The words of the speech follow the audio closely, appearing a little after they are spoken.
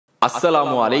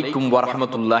அஸ்ஸலாமு அலைக்கும்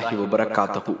வரஹ்மத்துல்லாஹி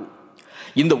வபரகாத்துஹு.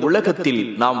 இந்த உலகத்தில்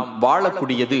நாம்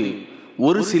வாழக்கூடியது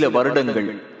ஒரு சில வருடங்கள்.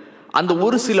 அந்த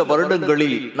ஒரு சில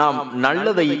வருடங்களில் நாம்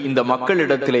நல்லதை இந்த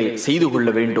மக்களிடத்திலே செய்து கொள்ள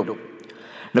வேண்டும்.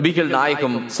 நபிகள்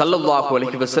நாயகம் ஸல்லல்லாஹு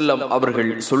அலைஹி வஸல்லம்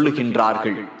அவர்கள்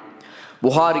சொல்லுகின்றார்கள்.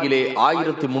 புகாரியிலே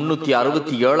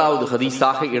 1367வது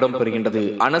ஹதீஸாக இடம்பெறுகின்றது.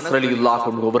 அனஸ் ரலியல்லாஹு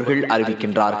அன்ஹு அவர்கள்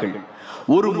அறிவிக்கின்றார்கள்,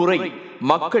 ஒரு முறை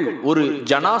மக்கள் ஒரு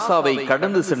ஜனாசாவை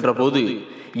கடந்து சென்ற போது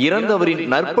இறந்தவரின்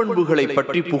நற்பண்புகளை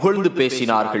பற்றி புகழ்ந்து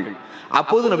பேசினார்கள்.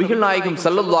 அப்போது நபிகள் நாயகம்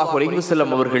ஸல்லல்லாஹு அலைஹி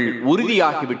வஸல்லம் அவர்கள்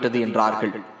உறுதியாகிவிட்டது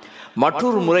என்றார்கள்.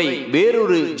 மற்றொரு முறை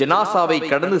வேறொரு ஜனாசாவை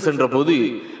கடந்து சென்ற போது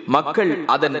மக்கள்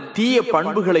அதன் தீய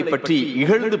பண்புகளை பற்றி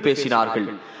இகழ்ந்து பேசினார்கள்.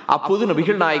 அப்போது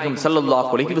நபிகள் நாயகம்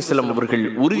ஸல்லல்லாஹு அலைஹி வஸல்லம் அவர்கள்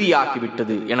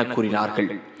உறுதியாகிவிட்டது என கூறினார்கள்.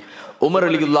 உமர்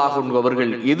ரலியல்லாஹு அன்ஹு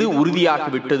அவர்கள் எது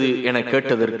உறுதியாகிவிட்டது என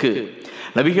கேட்டதற்கு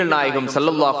நபிகள் நாயகம்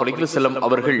ஸல்லல்லாஹு அலைஹி வஸல்லம்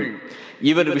அவர்கள்,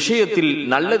 இவர் விஷயத்தில்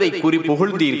நல்லதை கூறி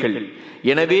புகழ்ந்தீர்கள்,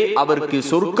 எனவே அவருக்கு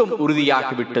சொர்க்கம்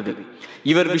உறுதியாகிவிட்டது.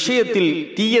 இவர் விஷயத்தில்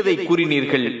தீயதை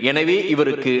கூறினீர்கள், எனவே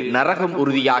இவருக்கு நரகம்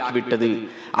உறுதியாகிவிட்டது.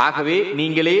 ஆகவே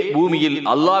நீங்களே பூமியில்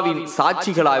அல்லாஹ்வின்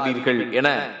சாட்சிகளாவீர்கள் என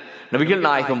நபிகள்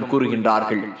நாயகம்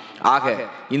கூறுகின்றார்கள். ஆக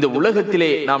இந்த உலகத்திலே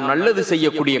நாம் நல்லது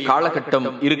செய்யக்கூடிய காலகட்டம்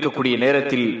இருக்கக்கூடிய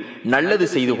நேரத்தில் நல்லது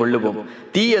செய்து கொள்ளுவோம்,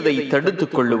 தீயதை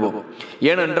தடுத்துக் கொள்ளுவோம்.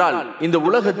 ஏனென்றால் இந்த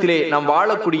உலகத்திலே நாம்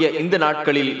வாழக்கூடிய இந்த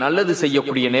நாட்களில் நல்லது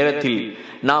செய்யக்கூடிய நேரத்தில்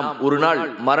நாம் ஒரு நாள்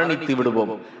மரணித்து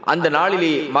விடுவோம். அந்த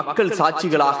நாளிலே மக்கள்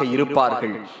சாட்சிகளாக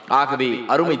இருப்பார்கள். ஆகவே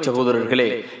அருமை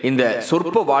சகோதரர்களே, இந்த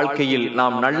சொற்ப வாழ்க்கையில்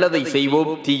நாம் நல்லதை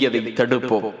செய்வோம், தீயதை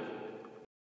தடுப்போம்.